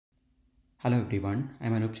Hello everyone,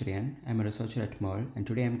 I'm Anoop Cherian. I'm a researcher at MERL and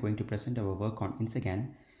today I'm going to present our work on InSeGAN,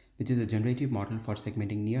 which is a generative model for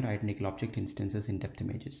segmenting near identical object instances in depth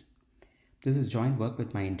images. This is joint work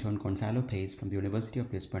with my intern Goncalo Pais from the University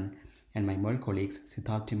of Lisbon and my MERL colleagues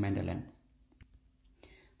Siddarth Jain and Alan.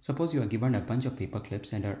 Suppose you are given a bunch of paper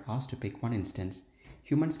clips and are asked to pick one instance.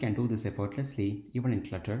 Humans can do this effortlessly, even in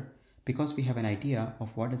clutter, because we have an idea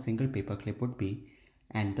of what a single paper clip would be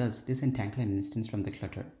and thus disentangle an instance from the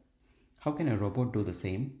clutter. How can a robot do the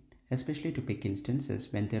same, especially to pick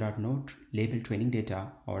instances when there are no labeled training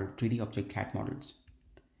data or 3D object CAD models?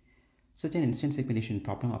 Such an instance segmentation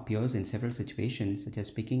problem appears in several situations, such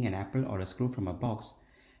as picking an apple or a screw from a box,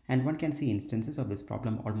 and one can see instances of this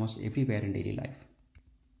problem almost everywhere in daily life.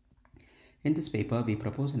 In this paper, we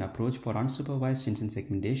propose an approach for unsupervised instance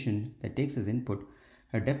segmentation that takes as input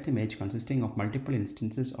a depth image consisting of multiple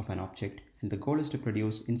instances of an object, and the goal is to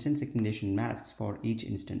produce instance segmentation masks for each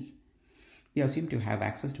instance. We assume to have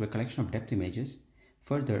access to a collection of depth images.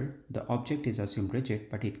 Further, the object is assumed rigid,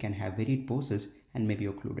 but it can have varied poses and may be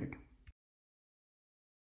occluded.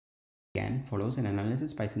 ICCV follows an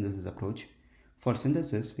analysis by synthesis approach. For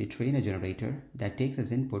synthesis, we train a generator that takes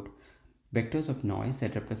as input vectors of noise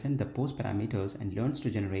that represent the pose parameters and learns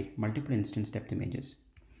to generate multiple instance depth images.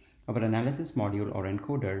 Our analysis module or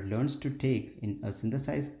encoder learns to take in a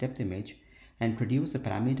synthesized depth image and produce the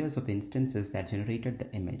parameters of the instances that generated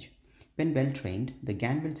the image. When well trained, the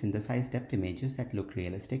GAN will synthesize depth images that look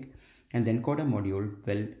realistic, and the encoder module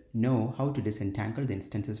will know how to disentangle the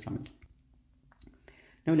instances from it.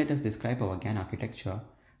 Now let us describe our GAN architecture.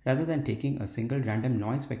 Rather than taking a single random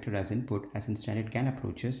noise vector as input as in standard GAN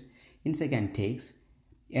approaches, InSeGAN takes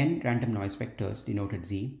n random noise vectors denoted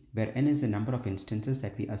z, where n is the number of instances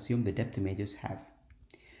that we assume the depth images have.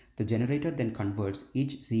 The generator then converts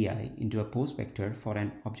each zi into a pose vector for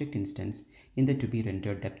an object instance in the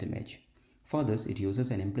to-be-rendered depth image. For this, it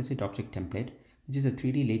uses an implicit object template, which is a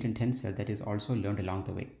 3D latent tensor that is also learned along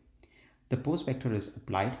the way. The pose vector is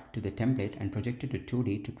applied to the template and projected to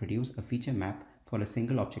 2D to produce a feature map for a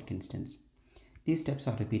single object instance. These steps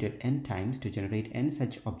are repeated n times to generate n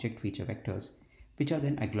such object feature vectors, which are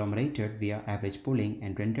then agglomerated via average pooling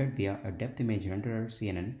and rendered via a depth image renderer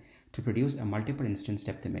CNN to produce a multiple instance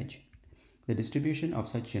depth image. The distribution of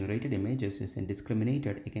such generated images is then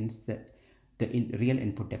discriminated against the real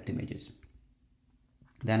input depth images.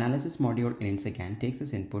 The analysis module in InSeGAN takes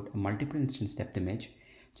as input a multiple instance depth image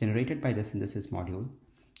generated by the synthesis module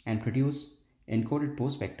and produce encoded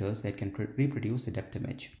pose vectors that can reproduce the depth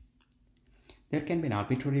image. There can be an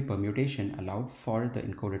arbitrary permutation allowed for the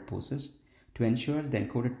encoded poses. To ensure the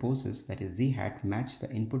encoded poses, that is z hat, match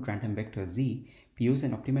the input random vector z, we use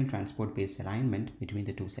an optimal transport based alignment between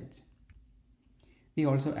the two sets. We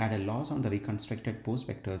also add a loss on the reconstructed pose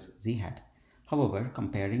vectors z hat. However,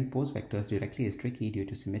 comparing pose vectors directly is tricky due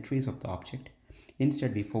to symmetries of the object.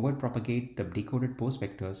 Instead, we forward propagate the decoded pose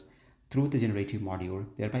vectors through the generative module,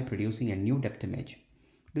 thereby producing a new depth image.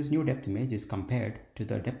 This new depth image is compared to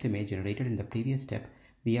the depth image generated in the previous step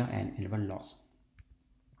via an L1 loss.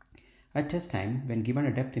 At test time, when given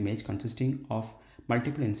a depth image consisting of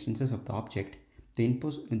multiple instances of the object, the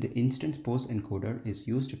instance pose encoder is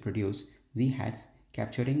used to produce z hats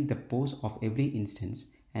capturing the pose of every instance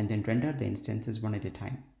and then render the instances one at a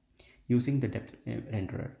time using the depth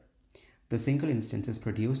renderer. The single instances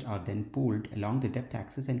produced are then pooled along the depth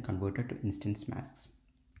axis and converted to instance masks.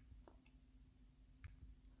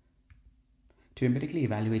 To empirically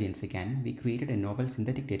evaluate InSeGAN, we created a novel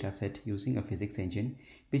synthetic dataset using a physics engine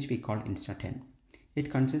which we call Insta10. It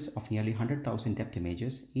consists of nearly 100,000 depth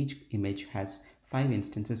images. Each image has 5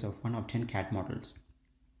 instances of one of 10 CAD models.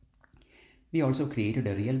 We also created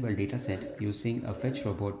a real-world dataset using a fetch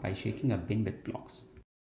robot by shaking a bin with blocks.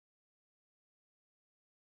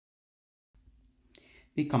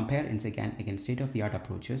 We compare InSeGAN against state-of-the-art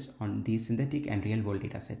approaches on these synthetic and real-world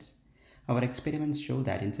datasets. Our experiments show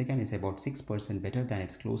that InSeGAN is about 6% better than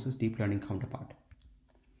its closest deep learning counterpart.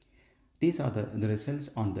 These are the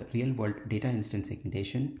results on the real-world data instance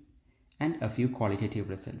segmentation and a few qualitative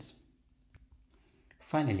results.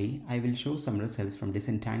 Finally, I will show some results from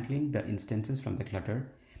disentangling the instances from the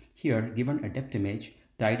clutter. Here, given a depth image,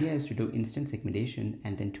 the idea is to do instance segmentation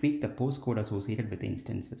and then tweak the pose code associated with the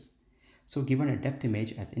instances. So given a depth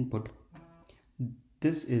image as input,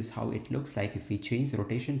 this is how it looks like if we change the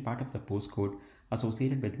rotation part of the pose code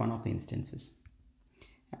associated with one of the instances,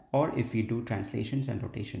 or if we do translations and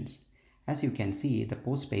rotations. As you can see, the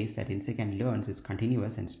pose space that InSeGAN learns is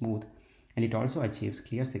continuous and smooth, and it also achieves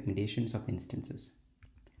clear segmentations of instances.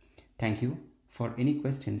 Thank you. For any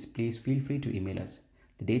questions, please feel free to email us.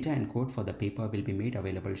 The data and code for the paper will be made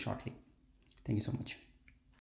available shortly. Thank you so much.